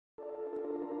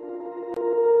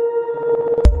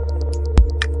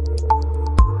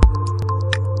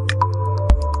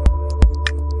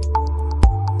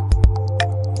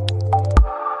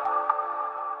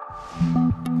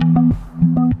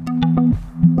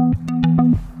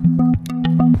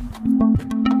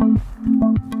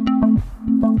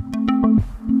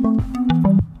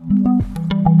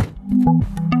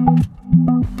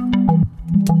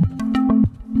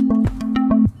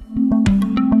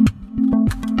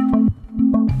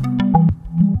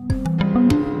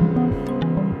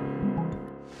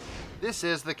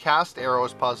This is the cast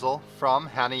arrows puzzle from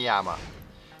Hanayama.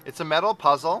 It's a metal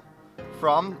puzzle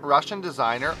from Russian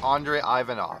designer Andrei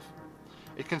Ivanov.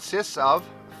 It consists of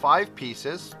 5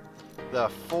 pieces, the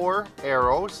 4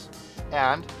 arrows,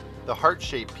 and the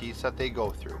heart-shaped piece that they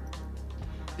go through.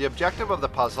 The objective of the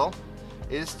puzzle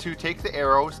is to take the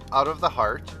arrows out of the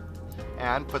heart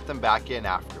and put them back in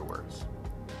afterwards.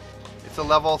 It's a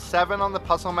level 7 on the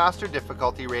Puzzle Master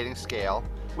difficulty rating scale,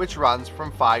 which runs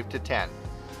from 5 to 10.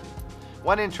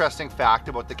 One interesting fact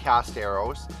about the cast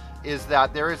arrows is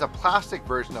that there is a plastic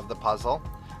version of the puzzle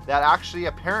that actually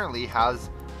apparently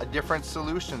has a different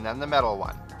solution than the metal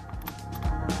one.